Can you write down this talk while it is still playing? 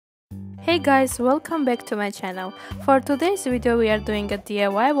Hey guys, welcome back to my channel. For today's video we are doing a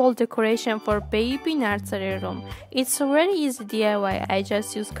DIY wall decoration for baby nursery room. It's a very easy DIY, I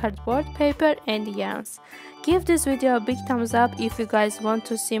just use cardboard, paper and yarns. Give this video a big thumbs up if you guys want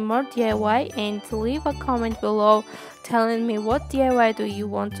to see more DIY and leave a comment below telling me what DIY do you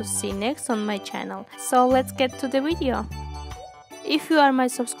want to see next on my channel. So let's get to the video. If you are my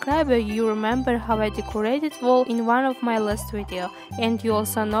subscriber, you remember how I decorated wall in one of my last video, and you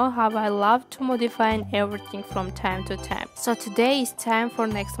also know how I love to modify everything from time to time. So today is time for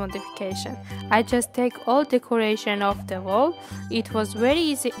next modification. I just take all decoration off the wall. It was very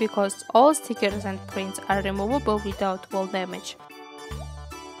easy because all stickers and prints are removable without wall damage.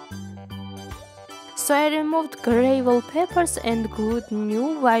 So I removed gray wallpapers and glued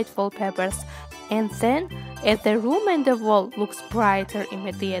new white wallpapers, and then the room and the wall looks brighter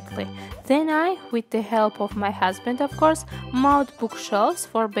immediately. Then I, with the help of my husband of course, mounted bookshelves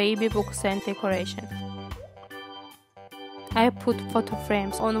for baby books and decoration. I put photo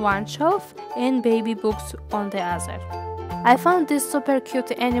frames on one shelf and baby books on the other. I found these super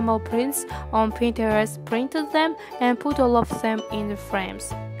cute animal prints on Pinterest, printed them and put all of them in the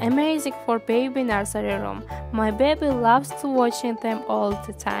frames. Amazing for baby nursery room. My baby loves to watching them all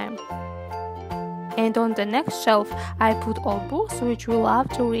the time. And on the next shelf I put all books which we love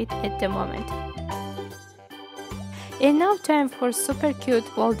to read at the moment. And now time for super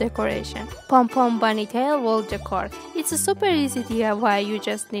cute wall decoration. Pom-pom bunny tail wall decor. It's a super easy DIY, you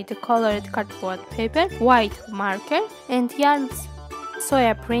just need a colored cardboard paper, white marker and yarns. So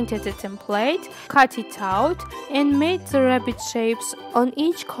I printed a template, cut it out and made the rabbit shapes on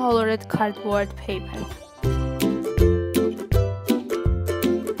each colored cardboard paper.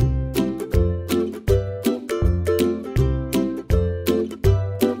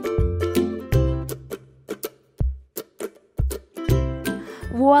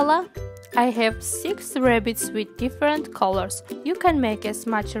 Voila! I have 6 rabbits with different colors. You can make as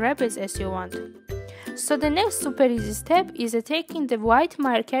much rabbits as you want. So the next super easy step is taking the white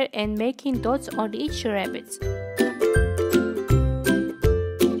marker and making dots on each rabbit.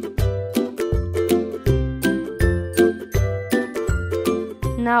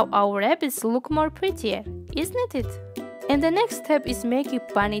 Now our rabbits look more prettier, isn't it? And the next step is making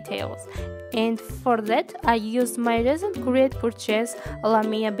bunny tails. And for that I used my recent great purchase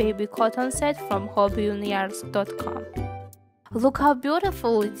Lamia baby cotton set from hobiumyarns.com. Look how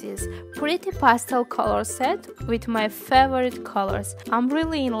beautiful it is, pretty pastel color set with my favorite colors. I'm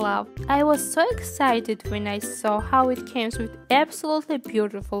really in love. I was so excited when I saw how it came with absolutely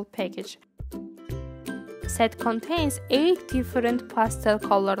beautiful package. Set contains 8 different pastel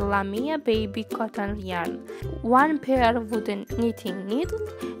color Lamia baby cotton yarn, 1 pair of wooden knitting needle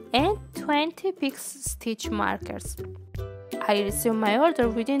and 20 pix stitch markers. I received my order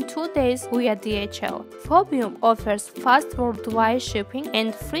within 2 days via DHL. Hobium offers fast worldwide shipping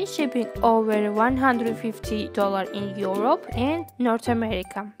and free shipping over $150 in Europe and North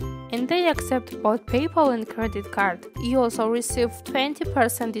America. And they accept both PayPal and credit card. You also receive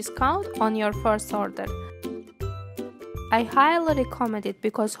 20% discount on your first order. I highly recommend it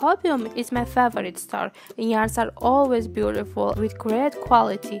because Hobium is my favorite store. Yarns are always beautiful with great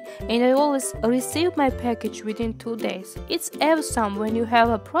quality and I always receive my package within 2 days. It's awesome when you have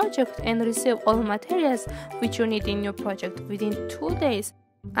a project and receive all materials which you need in your project within 2 days.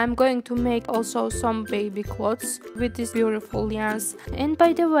 I'm going to make also some baby clothes with these beautiful yarns. And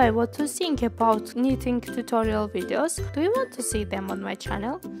by the way, what do you think about knitting tutorial videos? Do you want to see them on my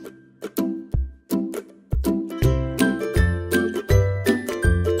channel?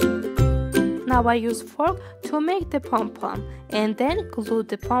 Now I use fork to make the pom-pom and then glue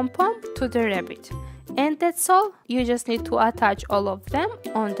the pom-pom to the rabbit. And that's all. You just need to attach all of them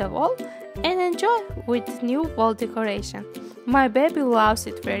on the wall and enjoy with new wall decoration. My baby loves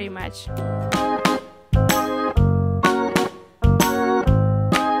it very much.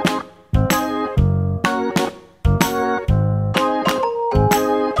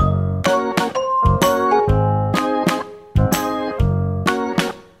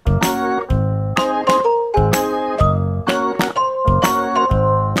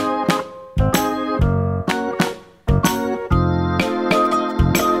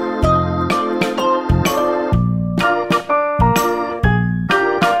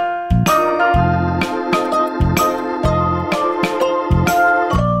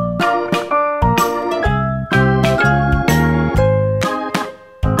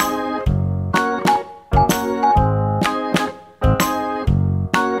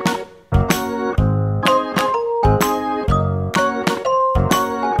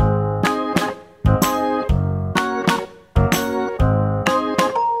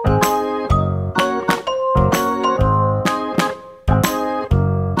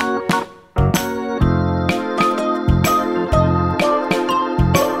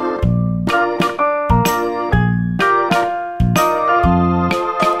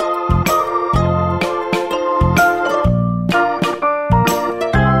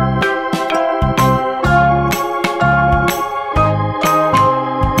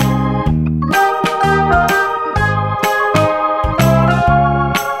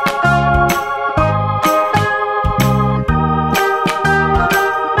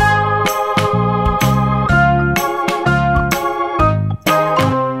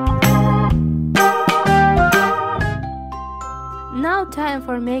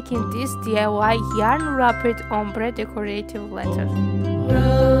 making this DIY yarn wrapped ombre decorative letter.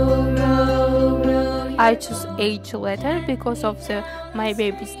 I choose H letter because of my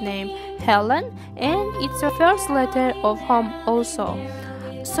baby's name Helen, and it's the first letter of home also.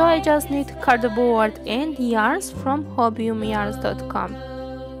 So I just need cardboard and yarns from hobiumyarns.com.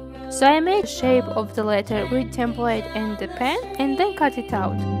 So I made the shape of the letter with template and the pen and then cut it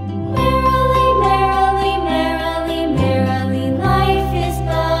out. Merrily, merrily, merrily, life is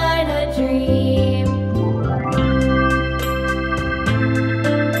but a dream.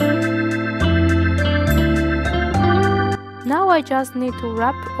 Now I just need to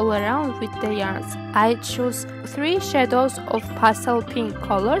wrap all around with the yarns. I choose 3 shadows of pastel pink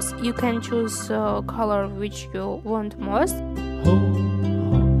colors. You can choose color which you want most.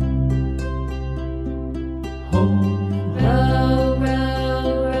 Row, row,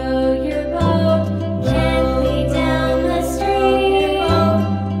 row your boat gently down the stream.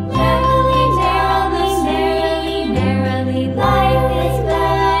 Merrily, merrily, merrily, life is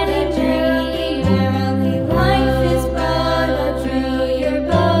but a dream. Merrily, life is but a dream. Your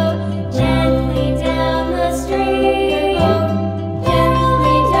boat gently down the stream.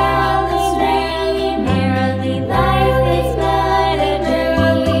 Gently down the stream. Merrily, life is but a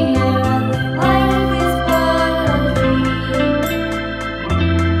dream. Life is but a dream.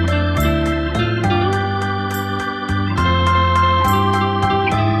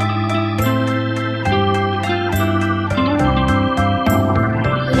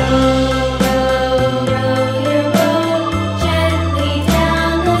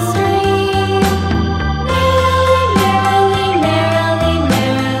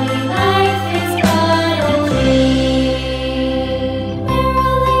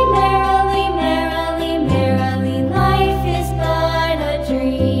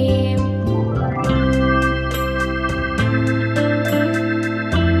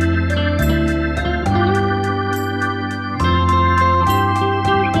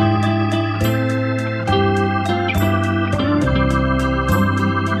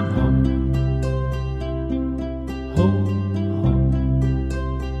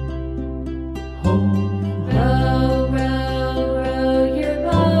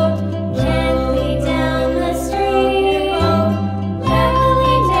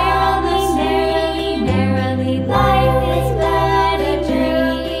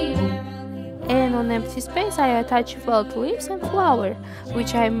 Empty space I attach felt leaves and flower,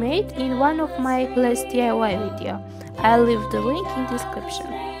 which I made in one of my last DIY video. I'll leave the link in description.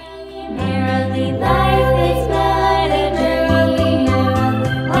 Merrily, life is but a dream.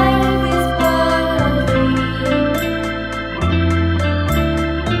 Life is but a dream.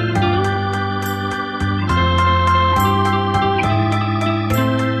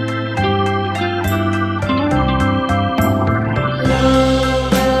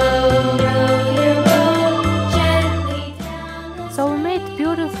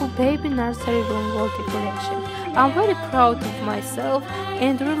 Baby nursery room wall decoration. I'm very proud of myself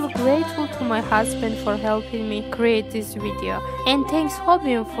and really grateful to my husband for helping me create this video. And thanks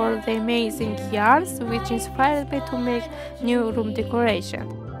Hobium for the amazing yarns which inspired me to make new room decoration.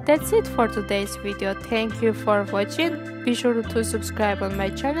 That's it for today's video. Thank you for watching. Be sure to subscribe on my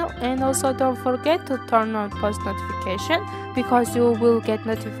channel and also don't forget to turn on post notification because you will get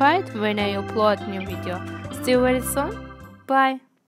notified when I upload new video. See you very soon. Bye.